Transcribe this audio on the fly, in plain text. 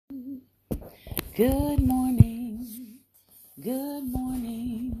Good morning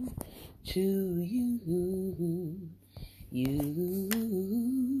to you,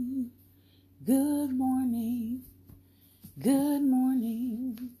 you. Good morning.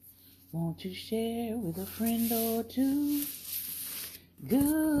 Won't you share with a friend or two?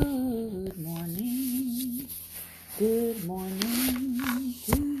 Good morning to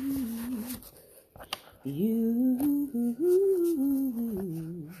you.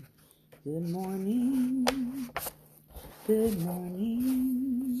 Good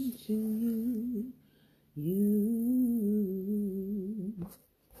morning to you.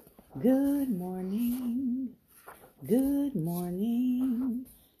 Good morning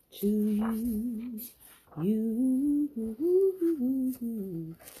to you.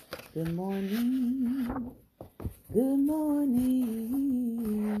 Good morning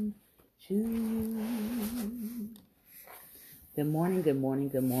to you. Good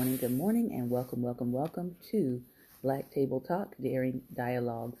morning, and welcome to Black Table Talk,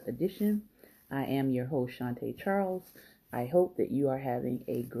 Dialogues Edition. I am your host, Shantae Charles. I hope that you are having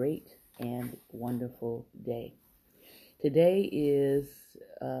a great and wonderful day. Today is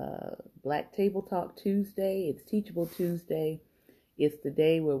Black Table Talk Tuesday. It's Teachable Tuesday. It's the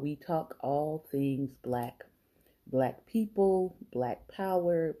day where we talk all things Black. Black people, Black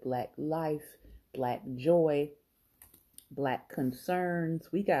power, Black life, Black joy, Black concerns.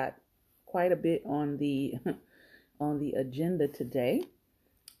 We got quite a bit on the on the agenda today.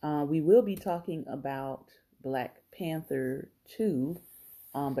 We will be talking about Black Panther 2,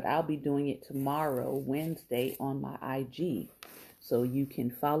 but I'll be doing it tomorrow, Wednesday, on my IG. So you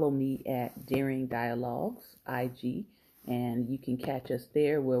can follow me at Daring Dialogues IG, and you can catch us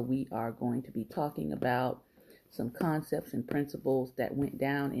there where we are going to be talking about some concepts and principles that went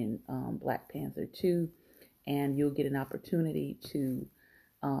down in Black Panther 2, and you'll get an opportunity to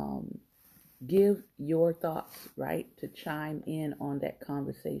give your thoughts, right, to chime in on that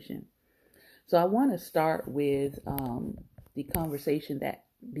conversation. So I want to start with the conversation that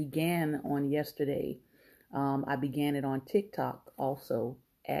began on yesterday. I began it on TikTok also,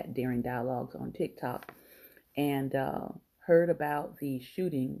 at Daring Dialogues on TikTok, and heard about the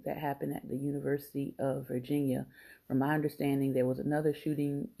shooting that happened at the University of Virginia. From my understanding, there was another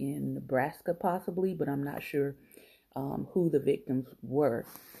shooting in Nebraska possibly, but I'm not sure who the victims were.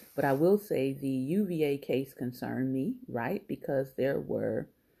 But I will say the UVA case concerned me, right? Because there were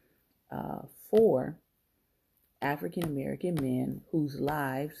 4 African-American men whose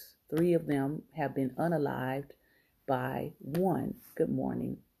lives, 3 of them have been unalived by 1. Good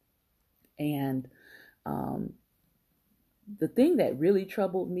morning. And the thing that really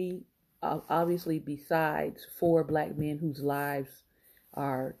troubled me, obviously besides 4 Black men whose lives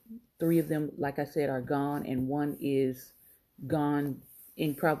are, 3 of them, like I said, are gone, and 1 is gone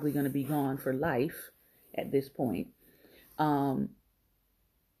and probably going to be gone for life at this point.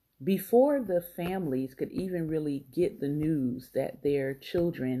 Before the families could even really get the news that their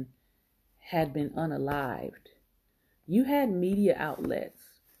children had been unalived, you had media outlets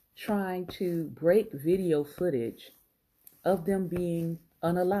trying to break video footage of them being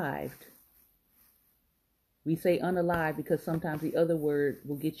unalived. We say unalive because sometimes the other word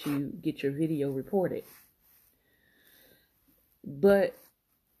will get your video reported. But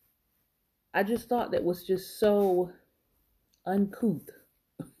I just thought that was just so uncouth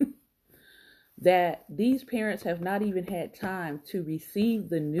that these parents have not even had time to receive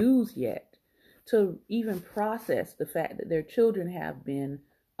the news yet, to even process the fact that their children have been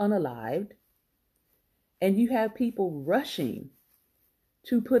unalived. And you have people rushing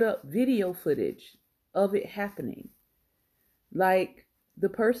to put up video footage of it happening. Like, the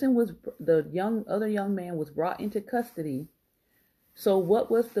other young man was brought into custody. So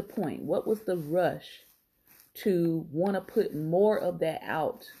what was the point? What was the rush to want to put more of that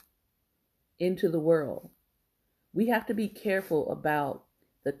out into the world? We have to be careful about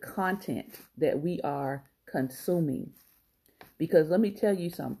the content that we are consuming. Because let me tell you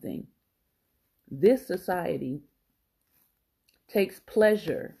something. This society takes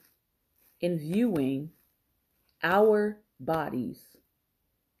pleasure in viewing our bodies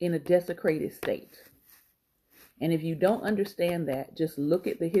in a desecrated state. And if you don't understand that, just look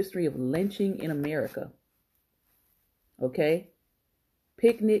at the history of lynching in America. Okay?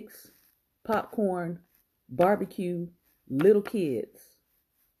 Picnics, popcorn, barbecue, little kids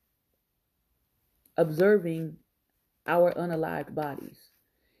observing our unalived bodies.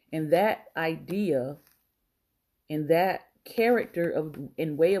 And that idea and that character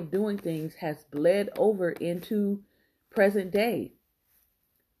and way of doing things has bled over into present day.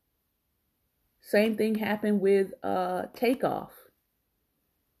 Same thing happened with Takeoff.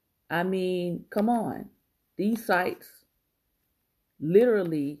 I mean, come on. These sites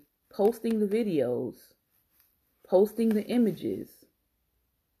literally posting the videos, posting the images.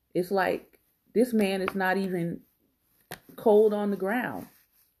 It's like this man is not even cold on the ground,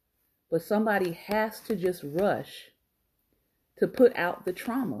 but somebody has to just rush to put out the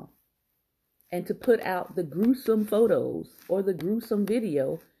trauma and to put out the gruesome photos or the gruesome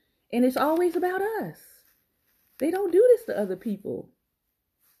video. And it's always about us. They don't do this to other people.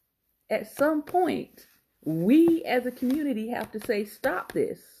 At some point, we as a community have to say, stop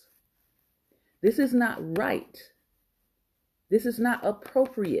this. This is not right. This is not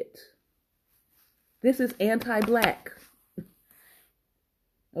appropriate. This is anti-Black.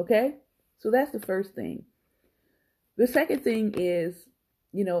 Okay? So that's the first thing. The second thing is,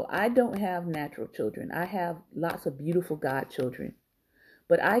 I don't have natural children. I have lots of beautiful godchildren.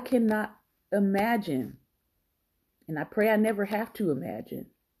 But I cannot imagine, and I pray I never have to imagine,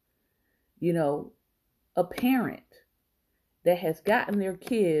 a parent that has gotten their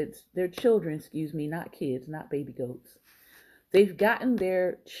children, not kids, not baby goats. They've gotten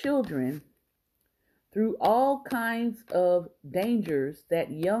their children through all kinds of dangers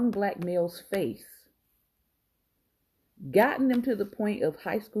that young Black males face, gotten them to the point of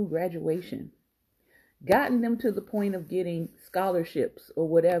high school graduation, gotten them to the point of getting scholarships or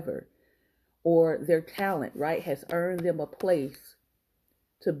whatever, or their talent, right, has earned them a place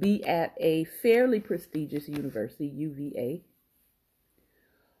to be at a fairly prestigious university, UVA,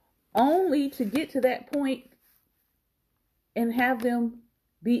 only to get to that point and have them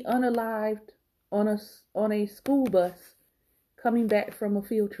be unalived on a school bus coming back from a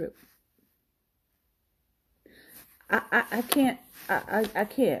field trip. I can't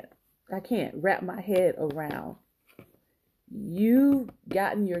wrap my head around you've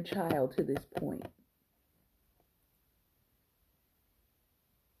gotten your child to this point.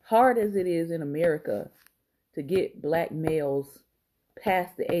 Hard as it is in America to get Black males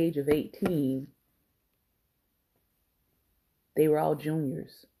past the age of 18, they were all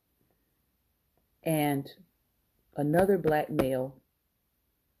juniors. And another Black male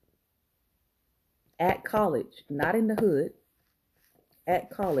at college, not in the hood, at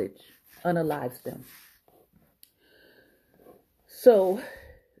college, unalives them. So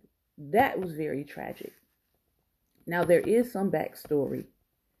that was very tragic. Now there is some backstory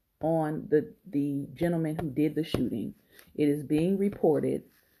on the gentleman who did the shooting. It is being reported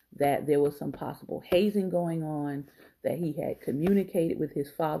that there was some possible hazing going on, that he had communicated with his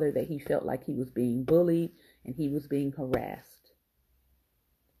father that he felt like he was being bullied and he was being harassed.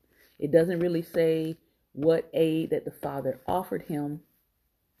 It doesn't really say what aid that the father offered him.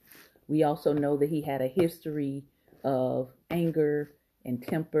 We also know that he had a history of anger and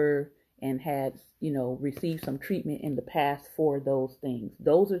temper and had, received some treatment in the past for those things.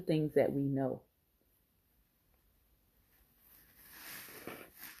 Those are things that we know.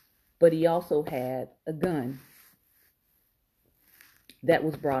 But he also had a gun that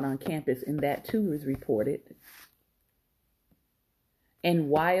was brought on campus, and that too is reported. And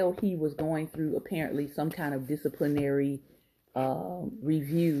while he was going through apparently some kind of disciplinary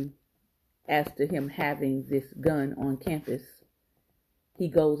review as to him having this gun on campus, he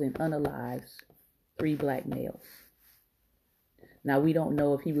goes and unalives 3 Black males. Now, we don't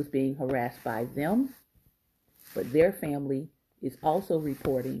know if he was being harassed by them, but their family is also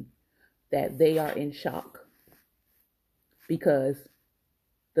reporting that they are in shock, because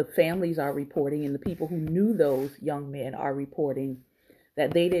the families are reporting, and the people who knew those young men are reporting,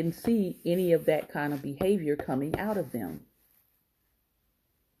 that they didn't see any of that kind of behavior coming out of them.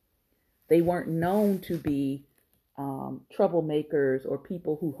 They weren't known to be troublemakers or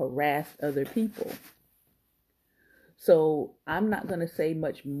people who harassed other people. So I'm not going to say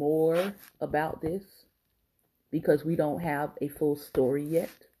much more about this because we don't have a full story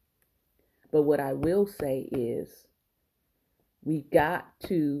yet. But what I will say is we got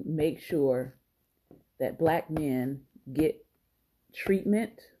to make sure that Black men get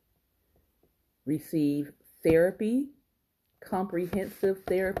treatment, receive therapy, comprehensive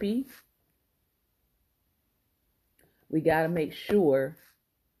therapy. We got to make sure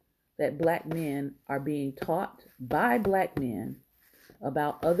that Black men are being taught by Black men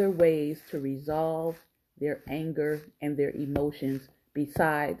about other ways to resolve their anger and their emotions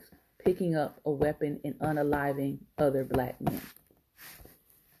besides picking up a weapon and unaliving other Black men.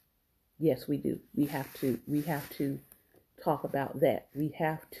 Yes, we do. We have to talk about that. We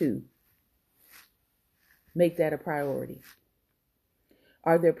have to make that a priority.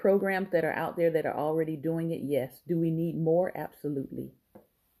 Are there programs that are out there that are already doing it? Yes. Do we need more? Absolutely.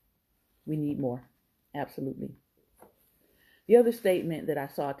 We need more. Absolutely. The other statement that I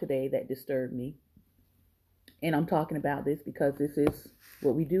saw today that disturbed me, and I'm talking about this because this is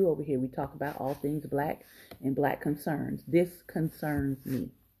what we do over here. We talk about all things black and black concerns. This concerns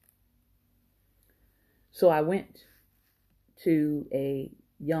me. So I went to a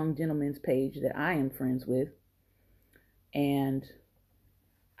young gentleman's page that I am friends with, and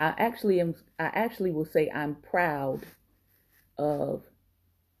I actually will say I'm proud of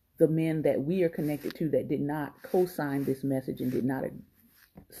the men that we are connected to that did not co-sign this message and did not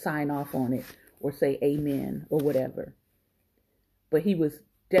sign off on it or say amen or whatever. But he was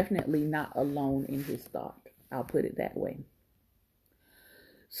definitely not alone in his thought. I'll put it that way.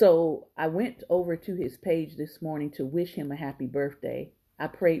 So I went over to his page this morning to wish him a happy birthday. I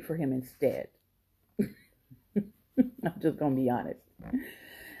prayed for him instead. I'm just going to be honest.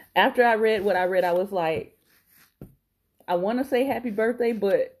 After I read what I read, I was like, I want to say happy birthday,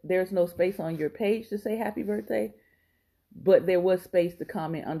 but there's no space on your page to say happy birthday. But there was space to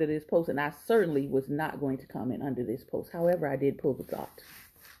comment under this post, and I certainly was not going to comment under this post. However, I did pull the thought.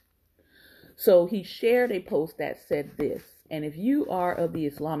 So he shared a post that said this, and if you are of the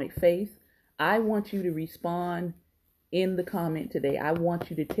Islamic faith, I want you to respond in the comment today. I want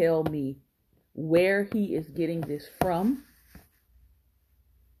you to tell me where he is getting this from.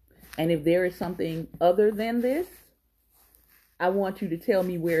 And if there is something other than this, I want you to tell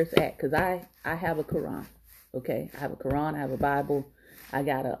me where it's at, because I have a Quran. Okay, I have a Quran, I have a Bible, I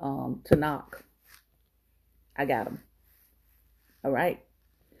got a Tanakh. I got them. All right.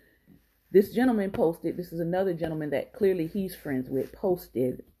 This gentleman posted, this is another gentleman that clearly he's friends with,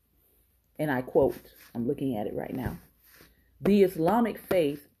 posted, and I quote, I'm looking at it right now. The Islamic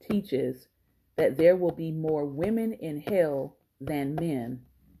faith teaches that there will be more women in hell than men.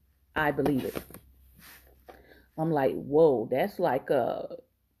 I believe it. I'm like, whoa, that's like a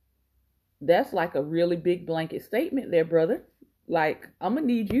really big blanket statement there, brother. Like, I'm gonna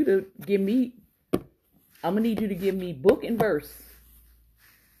need you to give me book and verse,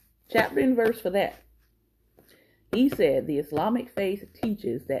 chapter and verse for that. He said the Islamic faith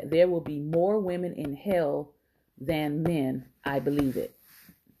teaches that there will be more women in hell than men. I believe it.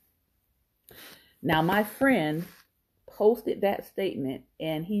 Now, my friend posted that statement,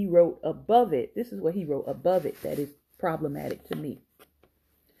 and he wrote above it, this is what he wrote above it that is problematic to me.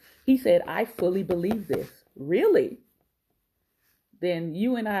 He said, I fully believe this. Really? Then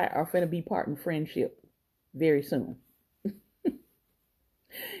you and I are going to be parting friendship very soon.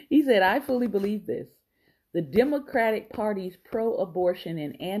 He said, I fully believe this. The Democratic Party's pro-abortion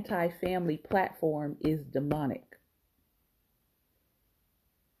and anti-family platform is demonic.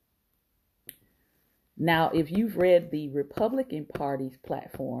 Now, if you've read the Republican Party's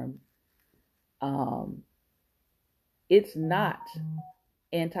platform, it's not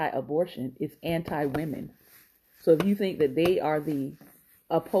anti-abortion, it's anti-women. So if you think that they are the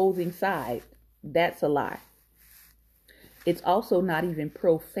opposing side, that's a lie. It's also not even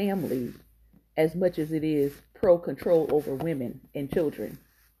pro-family as much as it is pro-control over women and children.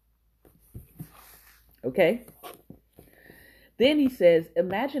 Okay? Then he says,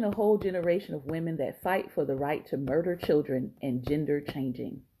 imagine a whole generation of women that fight for the right to murder children and gender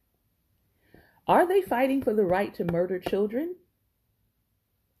changing. Are they fighting for the right to murder children?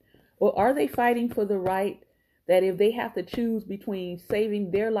 Or are they fighting for the right that if they have to choose between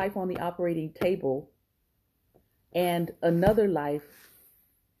saving their life on the operating table and another life,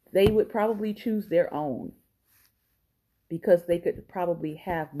 they would probably choose their own because they could probably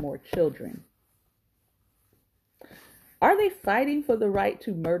have more children? Are they fighting for the right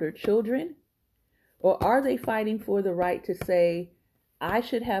to murder children? Or are they fighting for the right to say, I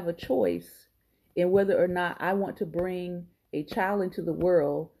should have a choice in whether or not I want to bring a child into the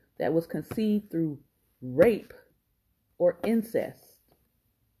world that was conceived through rape or incest?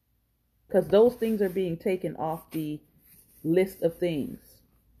 Because those things are being taken off the list of things.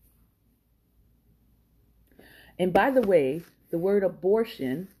 And by the way, the word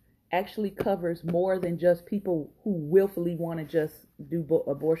abortion actually covers more than just people who willfully want to just do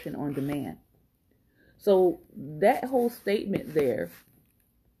abortion on demand. So that whole statement there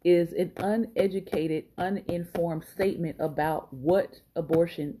is an uneducated, uninformed statement about what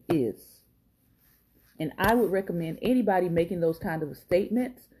abortion is. And I would recommend anybody making those kind of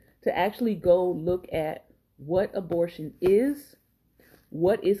statements to actually go look at what abortion is,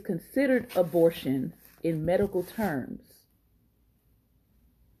 what is considered abortion in medical terms.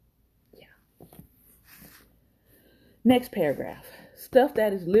 Next paragraph. Stuff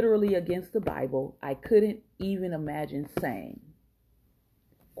that is literally against the Bible, I couldn't even imagine saying.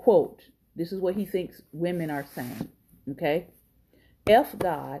 Quote, this is what he thinks women are saying, okay? F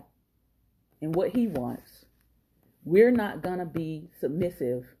God and what he wants. we're not going to be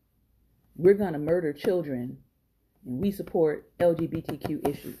submissive. We're going to murder children, and we support LGBTQ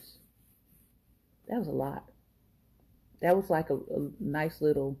issues. That was a lot. That was like a nice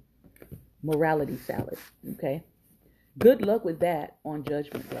little morality salad, okay? Good luck with that on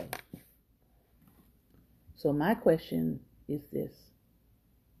Judgment Day. So my question is this.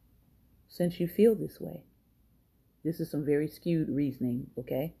 Since you feel this way, this is some very skewed reasoning,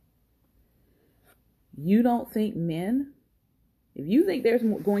 okay? You don't think men, if you think there's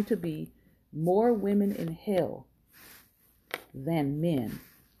going to be more women in hell than men,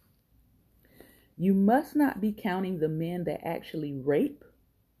 you must not be counting the men that actually rape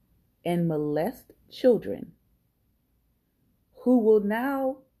and molest children, who will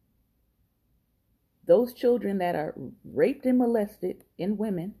now, those children that are raped and molested in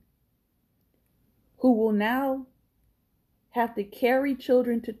women, who will now have to carry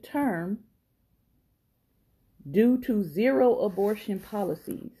children to term due to zero abortion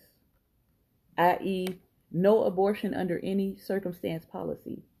policies, i.e., no abortion under any circumstance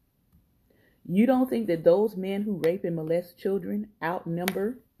policy. You don't think that those men who rape and molest children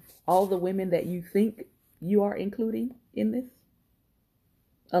outnumber all the women that you think you are including in this?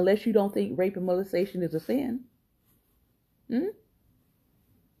 Unless you don't think rape and molestation is a sin.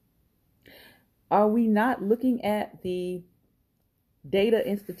 Are we not looking at the data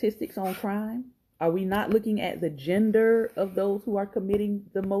and statistics on crime? Are we not looking at the gender of those who are committing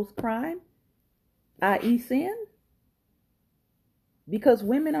the most crime, i.e. sin? Because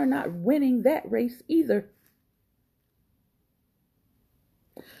women are not winning that race either.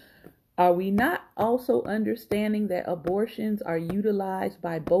 Are we not also understanding that abortions are utilized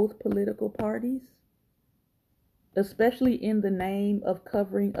by both political parties, especially in the name of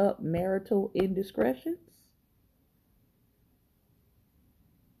covering up marital indiscretions?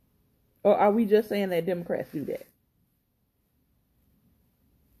 Or are we just saying that Democrats do that?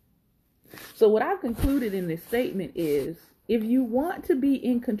 So what I've concluded in this statement is, if you want to be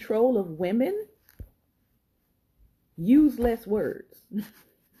in control of women, use less words.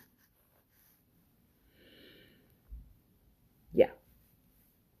 Yeah.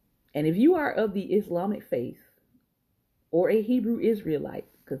 And if you are of the Islamic faith or a Hebrew Israelite,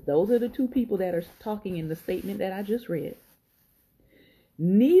 because those are the two people that are talking in the statement that I just read,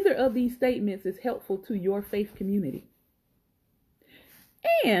 neither of these statements is helpful to your faith community.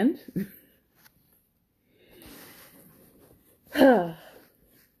 And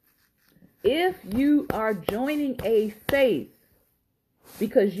if you are joining a faith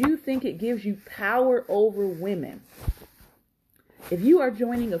because you think it gives you power over women, if you are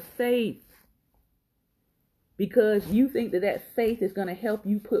joining a faith because you think that that faith is going to help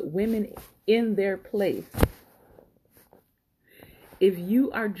you put women in their place, if you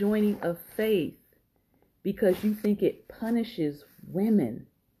are joining a faith because you think it punishes women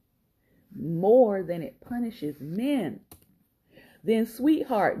more than it punishes men, then,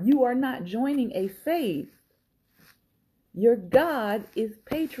 sweetheart, you are not joining a faith. Your God is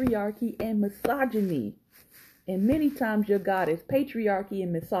patriarchy and misogyny. And many times your God is patriarchy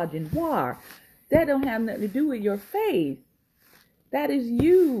and misogynoir. That don't have nothing to do with your faith. That is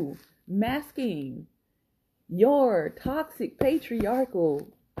you masking your toxic patriarchal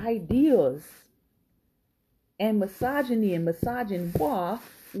ideas and misogyny and misogynoir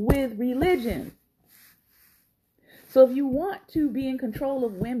with religion. So if you want to be in control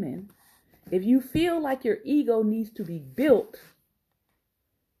of women, if you feel like your ego needs to be built,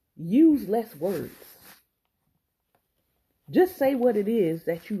 use less words. Just say what it is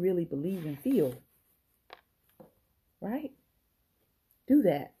that you really believe and feel. Right? Do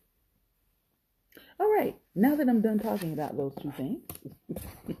that. All right. Now that I'm done talking about those two things,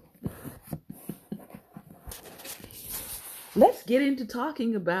 let's get into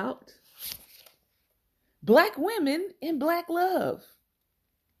talking about Black women and Black love.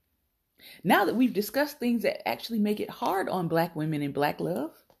 Now that we've discussed things that actually make it hard on Black women and Black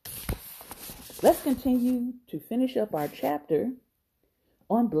love, let's continue to finish up our chapter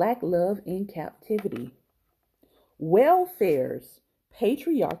on Black love in captivity. Welfare's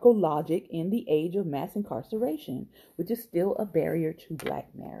patriarchal logic in the age of mass incarceration, which is still a barrier to Black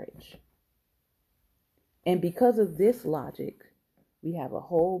marriage. And because of this logic, we have a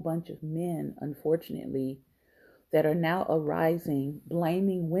whole bunch of men, unfortunately, that are now arising,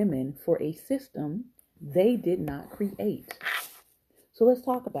 blaming women for a system they did not create. So let's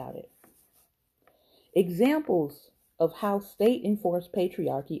talk about it. Examples of how state-enforced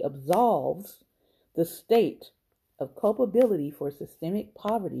patriarchy absolves the state of culpability for systemic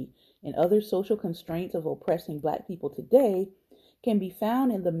poverty and other social constraints of oppressing Black people today can be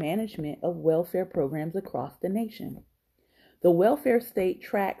found in the management of welfare programs across the nation. The welfare state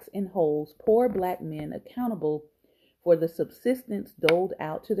tracks and holds poor black men accountable for the subsistence doled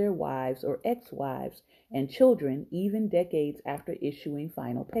out to their wives or ex-wives and children even decades after issuing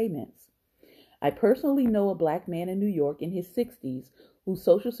final payments. I personally know a black man in New York in his 60s whose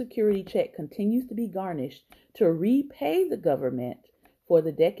Social Security check continues to be garnished to repay the government for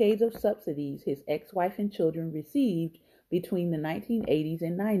the decades of subsidies his ex-wife and children received between the 1980s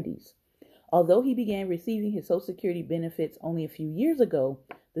and 90s. Although he began receiving his Social Security benefits only a few years ago,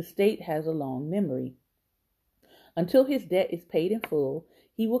 the state has a long memory. Until his debt is paid in full,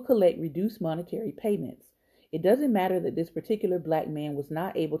 he will collect reduced monetary payments. It doesn't matter that this particular black man was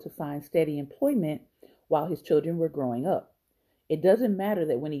not able to find steady employment while his children were growing up. It doesn't matter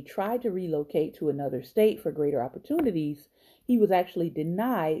that when he tried to relocate to another state for greater opportunities, he was actually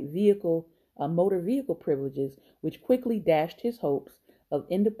denied motor vehicle privileges, which quickly dashed his hopes of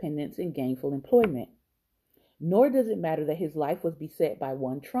independence and gainful employment. Nor does it matter that his life was beset by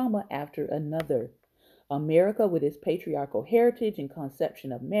one trauma after another. America, with its patriarchal heritage and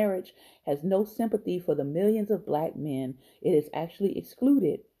conception of marriage, has no sympathy for the millions of black men it has actually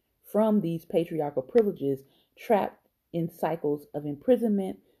excluded from these patriarchal privileges, trapped in cycles of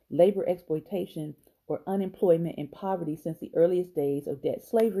imprisonment, labor exploitation, or unemployment and poverty since the earliest days of debt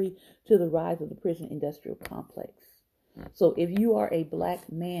slavery to the rise of the prison industrial complex. So if you are a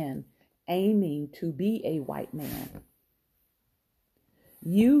black man aiming to be a white man,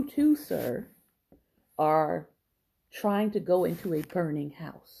 you too, sir, are trying to go into a burning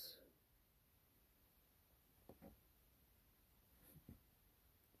house.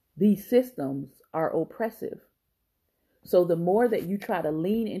 These systems are oppressive. So the more that you try to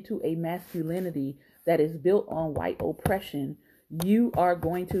lean into a masculinity that is built on white oppression, you are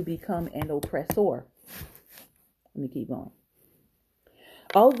going to become an oppressor. Let me keep going.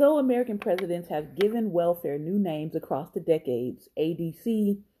 Although American presidents have given welfare new names across the decades,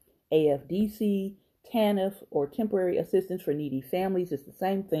 ADC, AFDC, TANF, or Temporary Assistance for Needy Families is the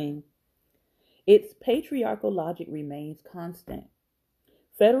same thing, its patriarchal logic remains constant.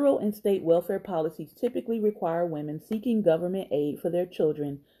 Federal and state welfare policies typically require women seeking government aid for their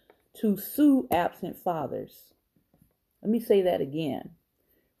children to sue absent fathers. Let me say that again.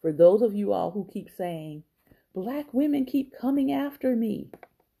 For those of you all who keep saying, black women keep coming after me.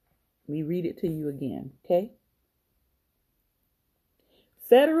 Let me read it to you again, okay?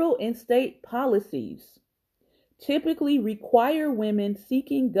 Federal and state policies typically require women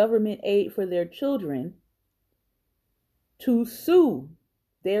seeking government aid for their children to sue.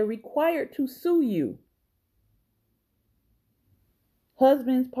 They're required to sue you.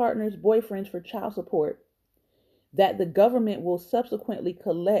 Husbands, partners, boyfriends for child support that the government will subsequently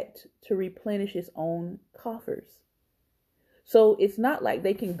collect to replenish its own coffers. So it's not like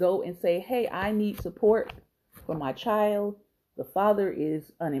they can go and say, hey, I need support for my child. The father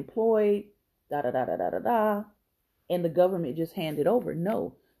is unemployed, and the government just hand it over.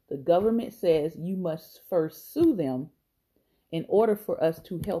 No, the government says you must first sue them in order for us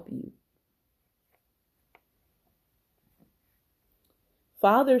to help you.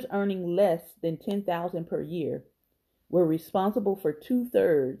 Fathers earning less than $10,000 per year were responsible for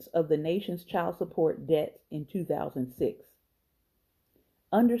 2/3 of the nation's child support debt in 2006.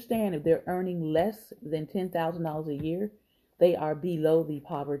 Understand, if they're earning less than $10,000 a year, they are below the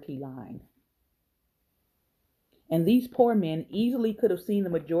poverty line. And these poor men easily could have seen the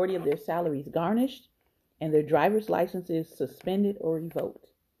majority of their salaries garnished and their driver's licenses suspended or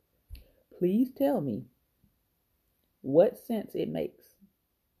revoked. Please tell me what sense it makes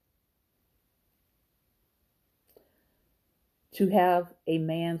to have a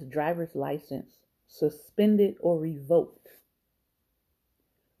man's driver's license suspended or revoked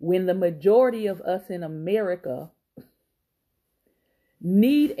when the majority of us in America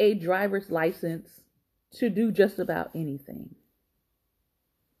need a driver's license to do just about anything.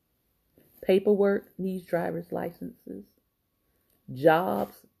 Paperwork needs driver's licenses.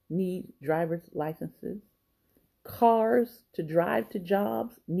 Jobs need driver's licenses. Cars to drive to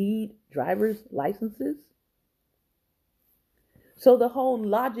jobs need driver's licenses. So the whole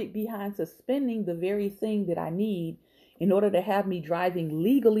logic behind suspending the very thing that I need in order to have me driving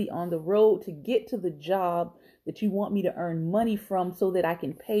legally on the road to get to the job that you want me to earn money from so that I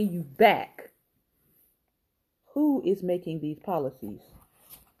can pay you back. Who is making these policies?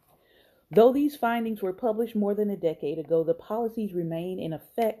 Though these findings were published more than a decade ago, the policies remain in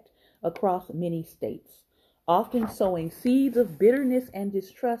effect across many states, often sowing seeds of bitterness and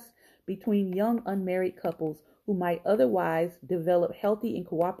distrust between young unmarried couples who might otherwise develop healthy and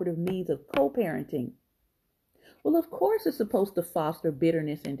cooperative means of co-parenting. Well, of course, it's supposed to foster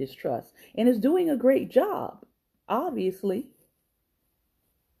bitterness and distrust, and it's doing a great job, obviously.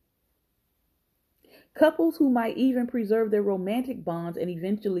 Couples who might even preserve their romantic bonds and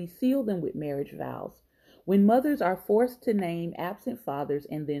eventually seal them with marriage vows. When mothers are forced to name absent fathers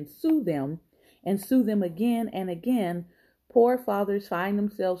and then sue them again and again, poor fathers find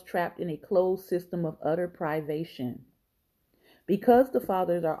themselves trapped in a closed system of utter privation. Because the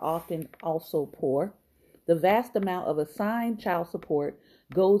fathers are often also poor, the vast amount of assigned child support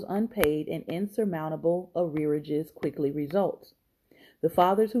goes unpaid and insurmountable arrearages quickly results. The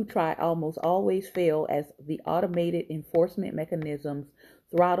fathers who try almost always fail as the automated enforcement mechanisms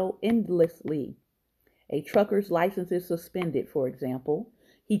throttle endlessly. A trucker's license is suspended, for example.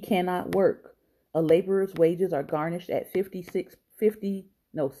 He cannot work. A laborer's wages are garnished at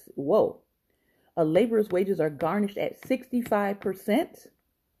 65%,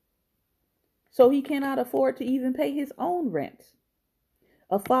 so he cannot afford to even pay his own rent.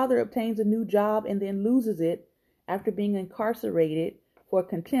 A father obtains a new job and then loses it after being incarcerated for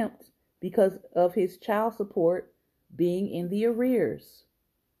contempt because of his child support being in the arrears.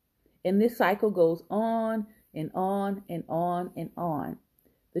 And this cycle goes on and on and on and on.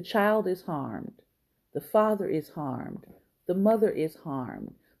 The child is harmed. The father is harmed. The mother is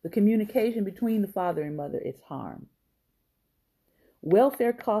harmed. The communication between the father and mother is harmed.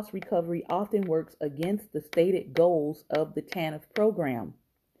 Welfare cost recovery often works against the stated goals of the TANF program,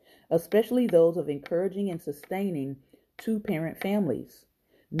 especially those of encouraging and sustaining two-parent families.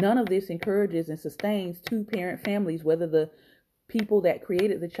 None of this encourages and sustains two-parent families, whether the people that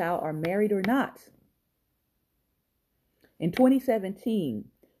created the child are married or not. In 2017,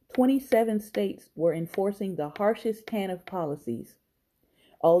 27 states were enforcing the harshest TANF policies.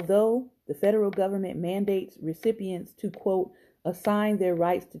 Although the federal government mandates recipients to, quote, assign their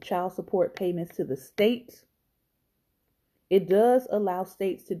rights to child support payments to the state, it does allow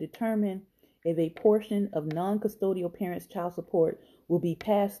states to determine if a portion of non-custodial parents' child support will be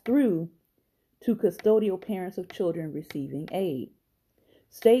passed through to custodial parents of children receiving aid.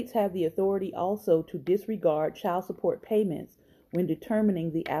 States have the authority also to disregard child support payments when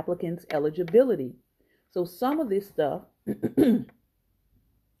determining the applicant's eligibility. So some of this stuff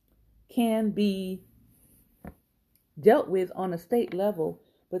can be dealt with on a state level,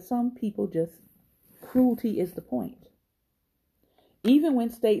 but some people just, cruelty is the point. Even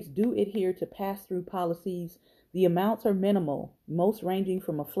when states do adhere to pass-through policies, the amounts are minimal, most ranging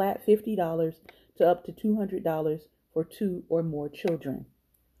from a flat $50 to up to $200 for two or more children.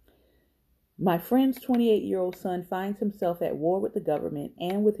 My friend's 28-year-old son finds himself at war with the government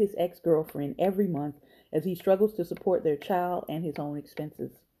and with his ex-girlfriend every month as he struggles to support their child and his own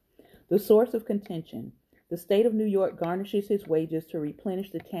expenses. The source of contention: the state of New York garnishes his wages to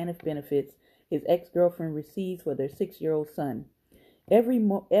replenish the TANF benefits his ex-girlfriend receives for their 6-year-old son. Every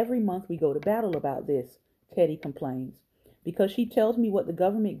month we go to battle about this, Teddy complains, because she tells me what the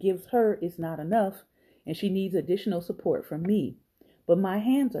government gives her is not enough and she needs additional support from me. But my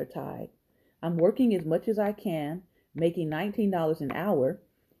hands are tied. I'm working as much as I can, making $19 an hour,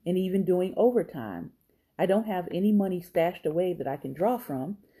 and even doing overtime. I don't have any money stashed away that I can draw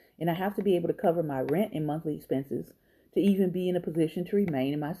from, and I have to be able to cover my rent and monthly expenses to even be in a position to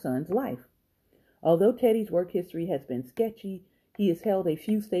remain in my son's life. Although Teddy's work history has been sketchy, he has held a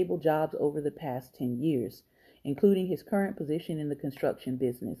few stable jobs over the past 10 years, including his current position in the construction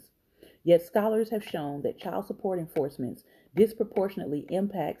business. Yet scholars have shown that child support enforcement disproportionately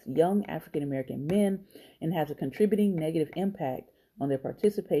impacts young African American men and has a contributing negative impact on their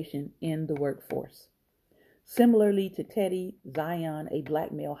participation in the workforce. Similarly to Teddy, Zion, a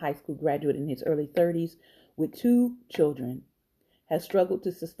black male high school graduate in his early 30s with 2 children, has struggled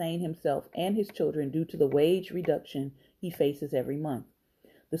to sustain himself and his children due to the wage reduction he faces every month.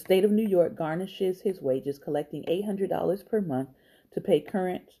 The state of New York garnishes his wages, collecting $800 per month to pay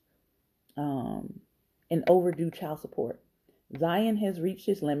current and overdue child support. Zion has reached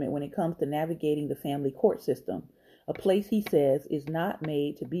his limit when it comes to navigating the family court system, a place he says is not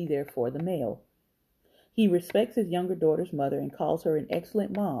made to be there for the male. He respects his younger daughter's mother and calls her an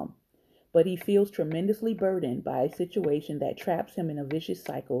excellent mom, but he feels tremendously burdened by a situation that traps him in a vicious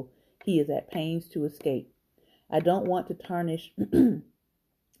cycle he is at pains to escape. I don't want to tarnish the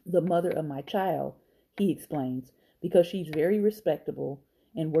mother of my child, he explains, because she's very respectable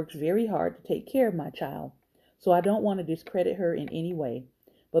and works very hard to take care of my child, so I don't want to discredit her in any way.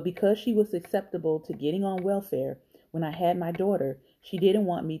 But because she was susceptible to getting on welfare when I had my daughter, she didn't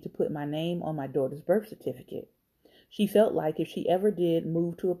want me to put my name on my daughter's birth certificate. She felt like if she ever did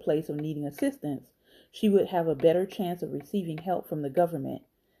move to a place of needing assistance, she would have a better chance of receiving help from the government.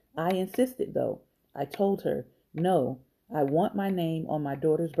 I insisted, though. I told her, No, I want my name on my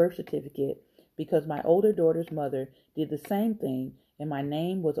daughter's birth certificate because my older daughter's mother did the same thing and my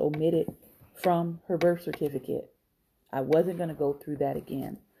name was omitted from her birth certificate. I wasn't going to go through that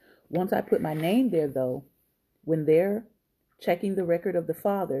again. Once I put my name there, though, when they're checking the record of the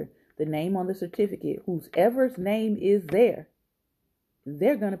father, the name on the certificate, whoever's name is there,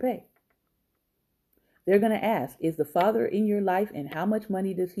 they're going to pay. They're going to ask, is the father in your life and how much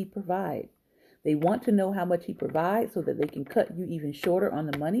money does he provide? They want to know how much he provides so that they can cut you even shorter on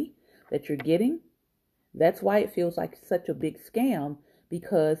the money that you're getting. That's why it feels like such a big scam,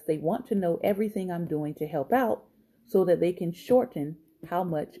 because they want to know everything I'm doing to help out so that they can shorten how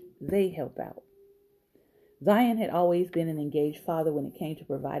much they help out. Zion had always been an engaged father when it came to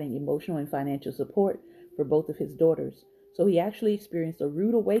providing emotional and financial support for both of his daughters, so he actually experienced a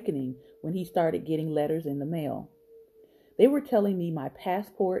rude awakening when he started getting letters in the mail. They were telling me my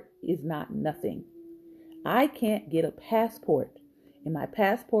passport is not nothing. I can't get a passport, and my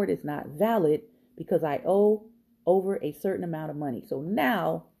passport is not valid because I owe over a certain amount of money. So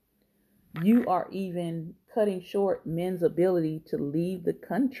now you are even cutting short men's ability to leave the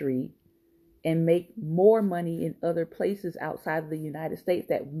country and make more money in other places outside of the United States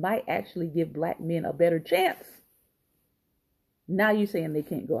that might actually give black men a better chance. Now you're saying they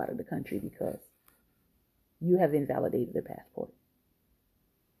can't go out of the country because you have invalidated their passport.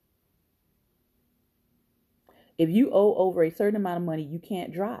 If you owe over a certain amount of money, you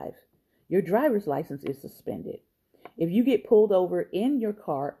can't drive. Your driver's license is suspended. If you get pulled over in your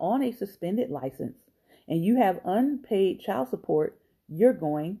car on a suspended license and you have unpaid child support, you're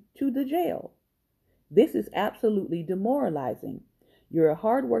going to the jail. This is absolutely demoralizing. You're a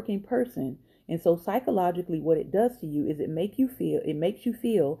hardworking person, and so psychologically what it does to you is it makes you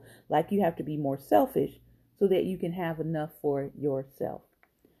feel like you have to be more selfish so that you can have enough for yourself.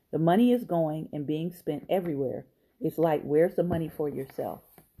 The money is going and being spent everywhere. It's like, where's the money for yourself?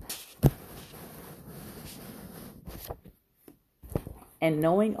 And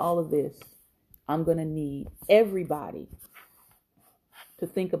knowing all of this, I'm going to need everybody to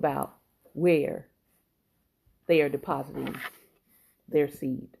think about where they are depositing their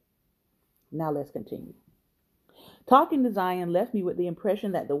seed. Now let's continue. Talking to Zion left me with the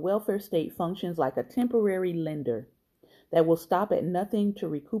impression that the welfare state functions like a temporary lender that will stop at nothing to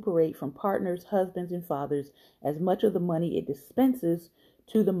recuperate from partners, husbands, and fathers as much of the money it dispenses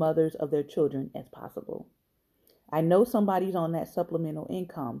to the mothers of their children as possible. I know somebody's on that supplemental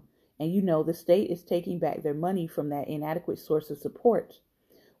income, and you know the state is taking back their money from that inadequate source of support.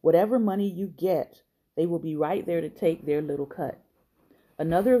 Whatever money you get, they will be right there to take their little cut.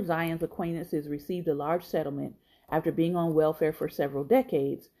 Another of Zion's acquaintances received a large settlement after being on welfare for several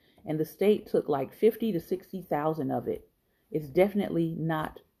decades, and the state took like 50 to 60,000 of it. It's definitely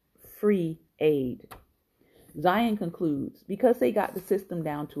not free aid. Zion concludes, because they got the system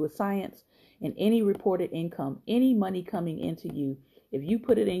down to a science, and any reported income, any money coming into you, if you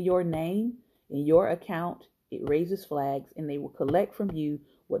put it in your name, in your account, it raises flags and they will collect from you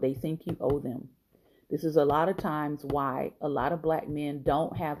what they think you owe them. This is a lot of times why a lot of black men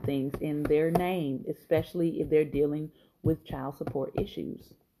don't have things in their name, especially if they're dealing with child support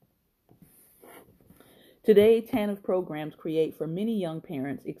issues. Today, TANF programs create for many young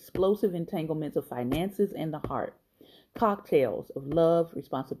parents explosive entanglements of finances and the heart, cocktails of love,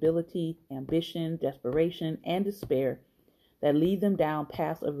 responsibility, ambition, desperation, and despair that lead them down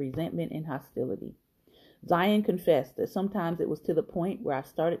paths of resentment and hostility. Zion confessed that sometimes it was to the point where I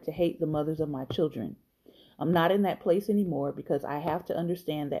started to hate the mothers of my children. I'm not in that place anymore because I have to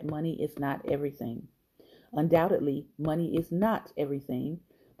understand that money is not everything. Undoubtedly, money is not everything,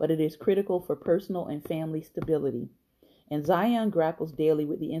 but it is critical for personal and family stability. And Zion grapples daily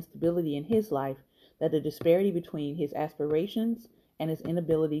with the instability in his life that the disparity between his aspirations and his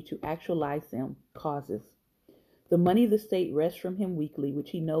inability to actualize them causes. The money the state wrests from him weekly, which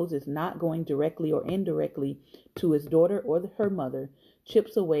he knows is not going directly or indirectly to his daughter or her mother,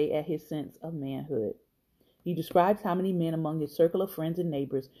 chips away at his sense of manhood. He describes how many men among his circle of friends and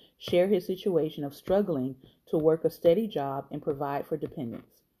neighbors share his situation of struggling to work a steady job and provide for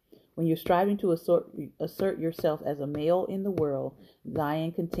dependents. When you're striving to assert yourself as a male in the world,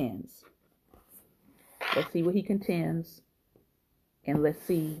 Zion contends. Let's see what he contends, and let's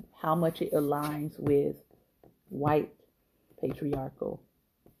see how much it aligns with white patriarchal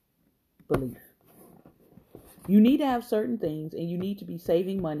belief. You need to have certain things, and you need to be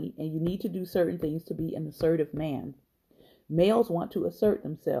saving money, and you need to do certain things to be an assertive man. Males want to assert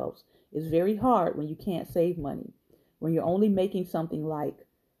themselves. It's very hard when you can't save money, when you're only making something like,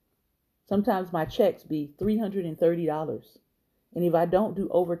 sometimes my checks be $330. And if I don't do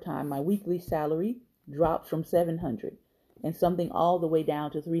overtime, my weekly salary drops from $700 and something all the way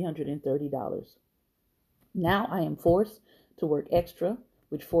down to $330. Now I am forced to work extra,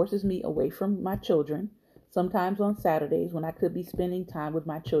 which forces me away from my children, sometimes on Saturdays when I could be spending time with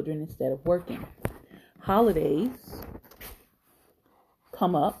my children instead of working. Holidays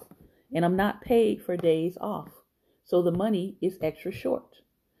come up and I'm not paid for days off, so the money is extra short.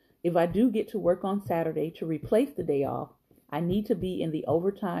 If I do get to work on Saturday to replace the day off, I need to be in the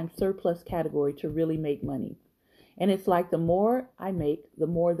overtime surplus category to really make money. And it's like the more I make, the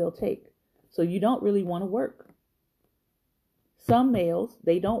more they'll take. So you don't really want to work. Some males,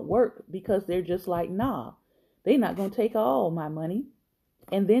 they don't work because they're just like, nah, they're not going to take all my money.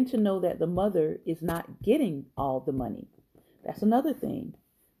 And then to know that the mother is not getting all the money. That's another thing.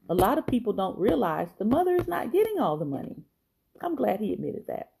 A lot of people don't realize the mother is not getting all the money. I'm glad he admitted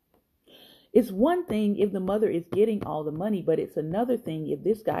that. It's one thing if the mother is getting all the money, but it's another thing if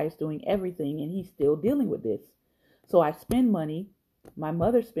this guy is doing everything and he's still dealing with this. So I spend money, my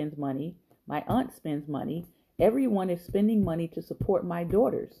mother spends money, my aunt spends money, everyone is spending money to support my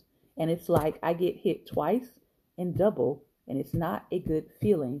daughters. And it's like I get hit twice and double, and it's not a good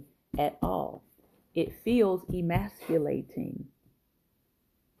feeling at all. It feels emasculating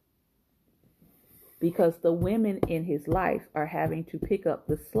because the women in his life are having to pick up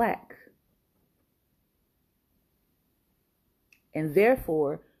the slack. And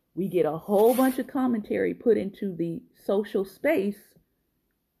therefore, we get a whole bunch of commentary put into the social space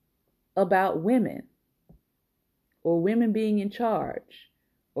about women, or women being in charge,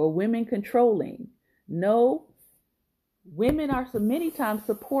 or women controlling. No, women are so many times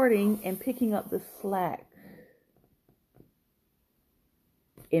supporting and picking up the slack.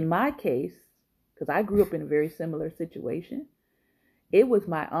 In my case, because I grew up in a very similar situation, it was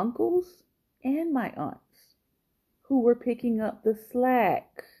my uncles and my aunts who were picking up the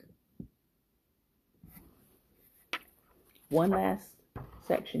slack. One last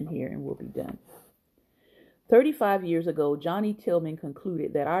section here and we'll be done. 35 years ago, Johnny Tillman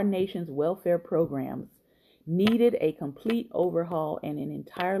concluded that our nation's welfare programs needed a complete overhaul and an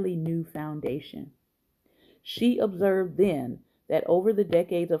entirely new foundation. She observed then that over the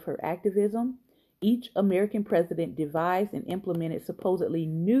decades of her activism, each American president devised and implemented supposedly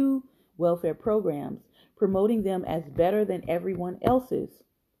new welfare programs, promoting them as better than everyone else's.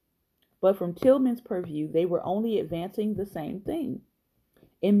 But from Tillman's purview, they were only advancing the same thing.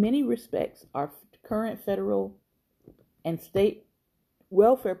 In many respects, our current federal and state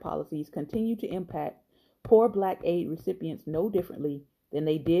welfare policies continue to impact poor Black aid recipients no differently than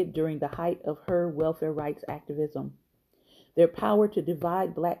they did during the height of her welfare rights activism. Their power to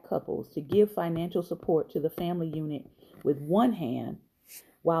divide Black couples, to give financial support to the family unit with one hand,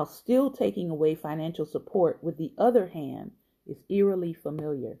 while still taking away financial support with the other hand, is eerily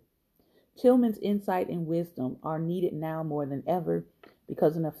familiar. Tillman's insight and wisdom are needed now more than ever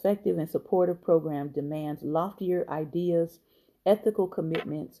because an effective and supportive program demands loftier ideas, ethical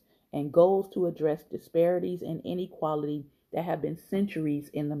commitments, and goals to address disparities and inequality that have been centuries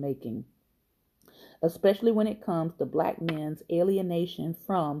in the making, especially when it comes to Black men's alienation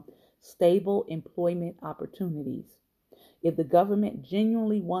from stable employment opportunities. If the government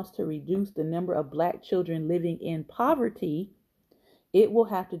genuinely wants to reduce the number of Black children living in poverty, it will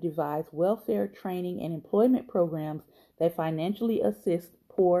have to devise welfare, training, and employment programs that financially assist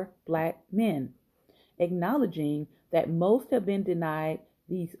poor Black men, acknowledging that most have been denied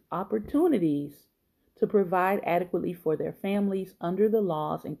these opportunities to provide adequately for their families under the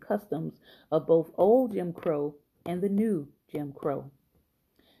laws and customs of both old Jim Crow and the new Jim Crow.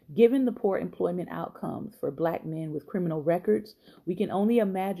 Given the poor employment outcomes for Black men with criminal records, we can only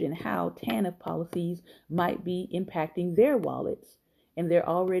imagine how TANF policies might be impacting their wallets and their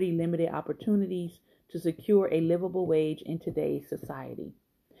already limited opportunities to secure a livable wage in today's society.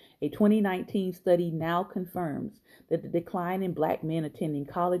 A 2019 study now confirms that the decline in Black men attending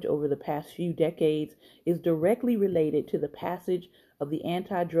college over the past few decades is directly related to the passage of the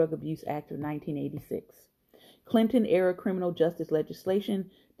Anti-Drug Abuse Act of 1986. Clinton-era criminal justice legislation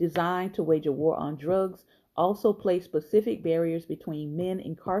designed to wage a war on drugs also placed specific barriers between men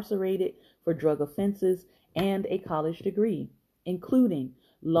incarcerated for drug offenses and a college degree, including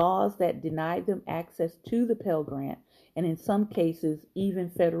laws that denied them access to the Pell Grant and in some cases even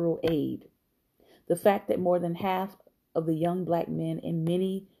federal aid. The fact that more than half of the young Black men in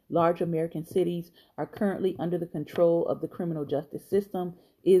many large American cities are currently under the control of the criminal justice system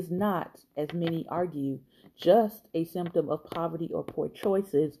is not, as many argue, just a symptom of poverty or poor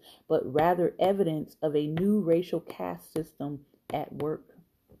choices, but rather evidence of a new racial caste system at work.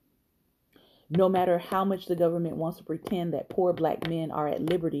 No matter how much the government wants to pretend that poor Black men are at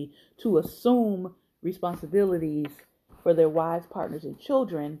liberty to assume responsibilities for their wives, partners, and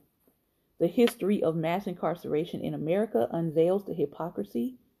children, the history of mass incarceration in America unveils the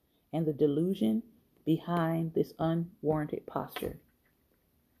hypocrisy and the delusion behind this unwarranted posture.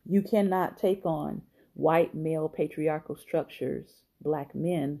 You cannot take on white male patriarchal structures, black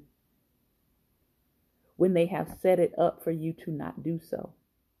men, when they have set it up for you to not do so.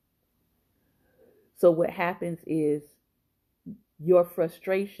 So what happens is your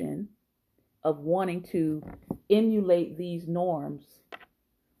frustration of wanting to emulate these norms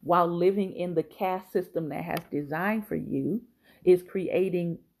while living in the caste system that has designed for you is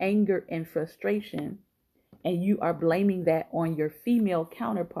creating anger and frustration, and you are blaming that on your female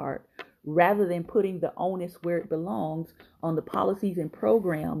counterpart rather than putting the onus where it belongs on the policies and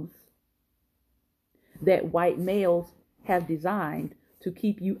programs that white males have designed to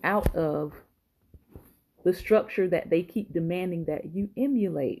keep you out of the structure that they keep demanding that you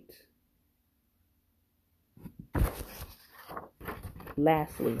emulate.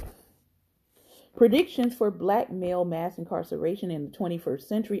 Lastly, predictions for black male mass incarceration in the 21st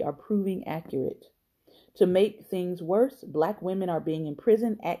century are proving accurate. To make things worse, black women are being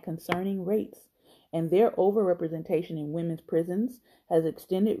imprisoned at concerning rates, and their overrepresentation in women's prisons has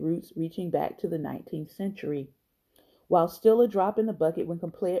extended roots reaching back to the 19th century. While still a drop in the bucket when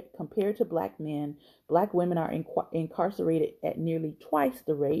compared to black men, black women are incarcerated at nearly twice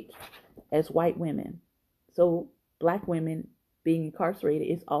the rate as white women. So black women being incarcerated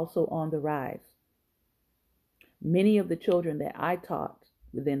is also on the rise. Many of the children that I taught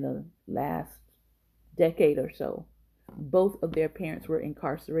within the last decade or so, both of their parents were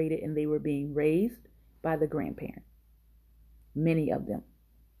incarcerated and they were being raised by the grandparent. Many of them.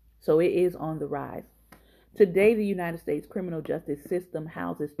 So it is on the rise. Today, the United States criminal justice system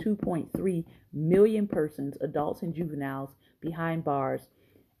houses 2.3 million persons, adults and juveniles, behind bars,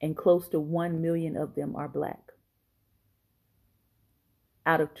 and close to 1 million of them are black.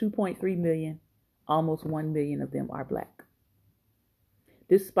 Out of 2.3 million, almost 1 million of them are black.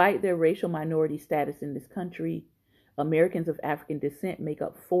 Despite their racial minority status in this country, Americans of African descent make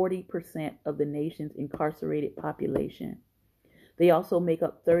up 40% of the nation's incarcerated population. They also make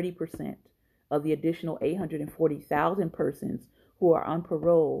up 30% of the additional 840,000 persons who are on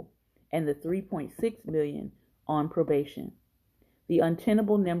parole and the 3.6 million on probation. The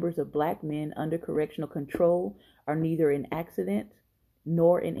untenable numbers of black men under correctional control are neither an accident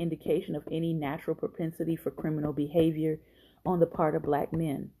nor an indication of any natural propensity for criminal behavior on the part of black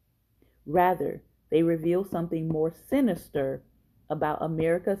men. Rather, they reveal something more sinister about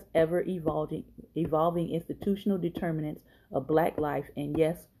America's ever-evolving institutional determinants of black life and,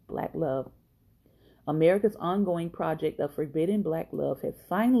 yes, black love. America's ongoing project of forbidden black love has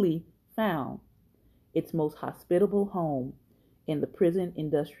finally found its most hospitable home in the prison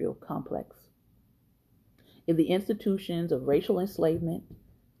industrial complex. If the institutions of racial enslavement,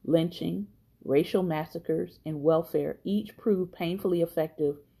 lynching, racial massacres, and welfare each prove painfully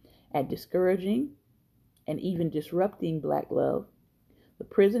effective at discouraging and even disrupting black love, the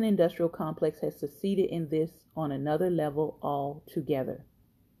prison industrial complex has succeeded in this on another level altogether.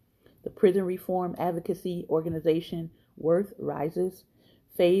 The prison reform advocacy organization Worth Rises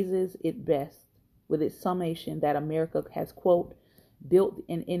phases it best with its summation that America has, quote, built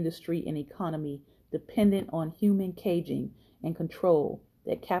an industry and economy dependent on human caging and control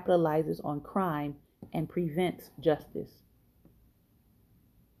that capitalizes on crime and prevents justice.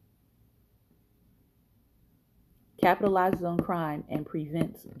 Capitalizes on crime and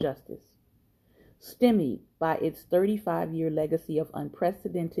prevents justice. Stymied by its 35-year legacy of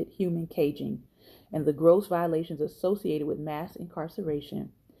unprecedented human caging and the gross violations associated with mass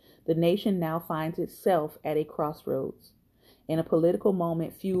incarceration, the nation now finds itself at a crossroads. In a political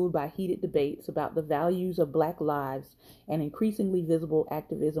moment fueled by heated debates about the values of black lives and increasingly visible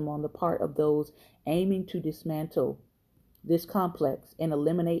activism on the part of those aiming to dismantle this complex and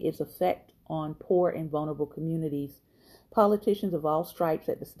eliminate its effect on poor and vulnerable communities, politicians of all stripes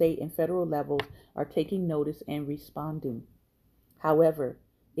at the state and federal levels are taking notice and responding. However,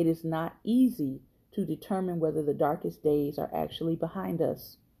 it is not easy to determine whether the darkest days are actually behind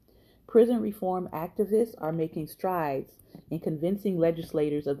us. Prison reform activists are making strides in convincing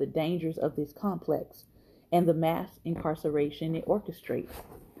legislators of the dangers of this complex and the mass incarceration it orchestrates.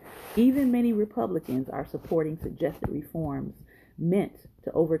 Even many Republicans are supporting suggested reforms meant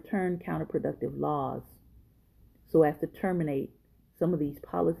to overturn counterproductive laws so as to terminate some of these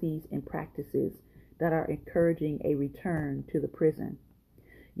policies and practices that are encouraging a return to the prison.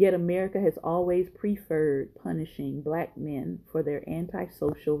 Yet America has always preferred punishing black men for their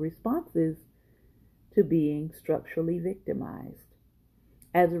antisocial responses to being structurally victimized.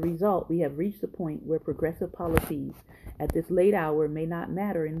 As a result, we have reached a point where progressive policies at this late hour may not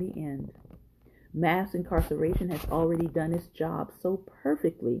matter in the end. Mass incarceration has already done its job so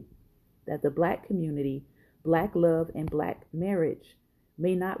perfectly that the black community, black love, and black marriage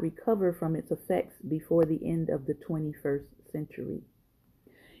may not recover from its effects before the end of the 21st century.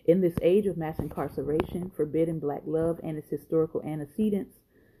 In this age of mass incarceration, forbidden black love, and its historical antecedents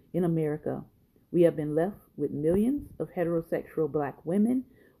in America, we have been left with millions of heterosexual black women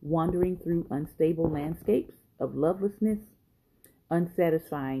wandering through unstable landscapes of lovelessness,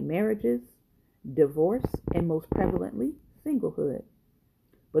 unsatisfying marriages, divorce, and most prevalently, singlehood.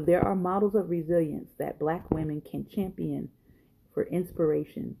 But there are models of resilience that black women can champion for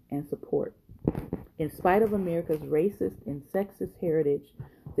inspiration and support. In spite of America's racist and sexist heritage,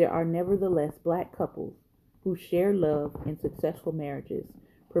 there are nevertheless black couples who share love in successful marriages,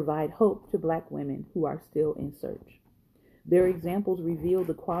 provide hope to black women who are still in search. Their examples reveal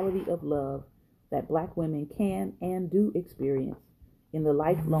the quality of love that black women can and do experience in the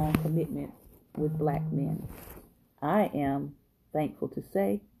lifelong commitment with black men. I am thankful to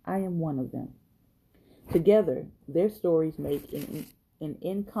say I am one of them. Together, their stories make an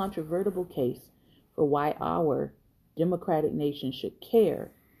incontrovertible case for why our democratic nation should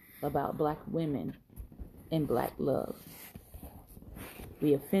care about black women and black love.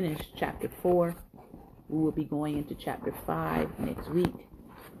 We have finished chapter 4. We will be going into chapter 5 next week.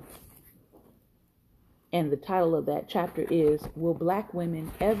 And the title of that chapter is, Will Black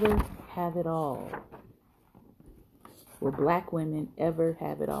Women Ever Have It All? Will Black Women Ever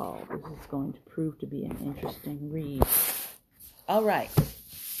Have It All? This is going to prove to be an interesting read. All right.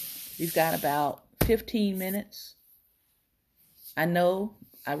 We've got about 15 minutes. I know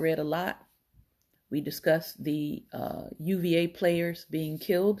I read a lot. We discussed the UVA players being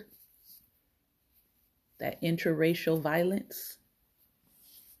killed, that interracial violence,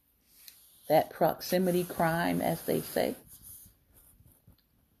 that proximity crime, as they say.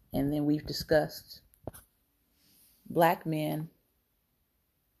 And then we've discussed black men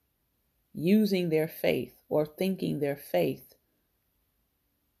using their faith or thinking their faith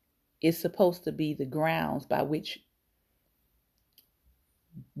is supposed to be the grounds by which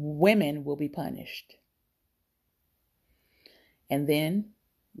women will be punished. And then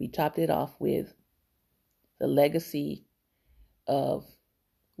we topped it off with the legacy of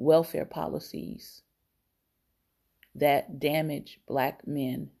welfare policies that damage black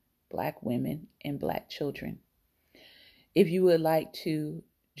men, black women, and black children. If you would like to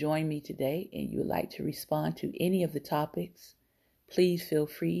join me today and you would like to respond to any of the topics, please feel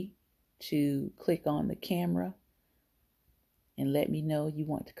free to click on the camera and let me know you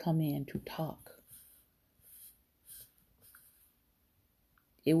want to come in to talk.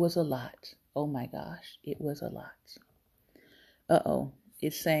 It was a lot. Oh my gosh, it was a lot.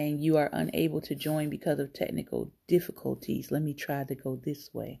 It's saying you are unable to join because of technical difficulties. Let me try to go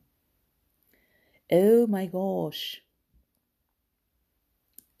this way. Oh my gosh.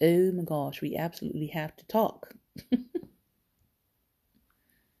 Oh my gosh, we absolutely have to talk.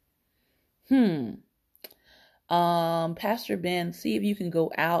 Pastor Ben, see if you can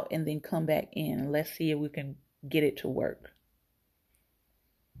go out and then come back in. And let's see if we can get it to work.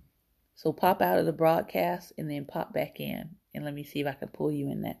 So pop out of the broadcast and then pop back in. And let me see if I can pull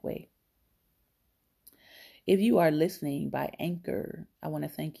you in that way. If you are listening by Anchor, I want to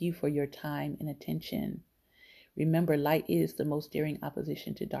thank you for your time and attention. Remember, light is the most daring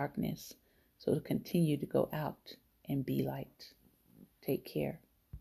opposition to darkness. So to continue to go out and be light. Take care.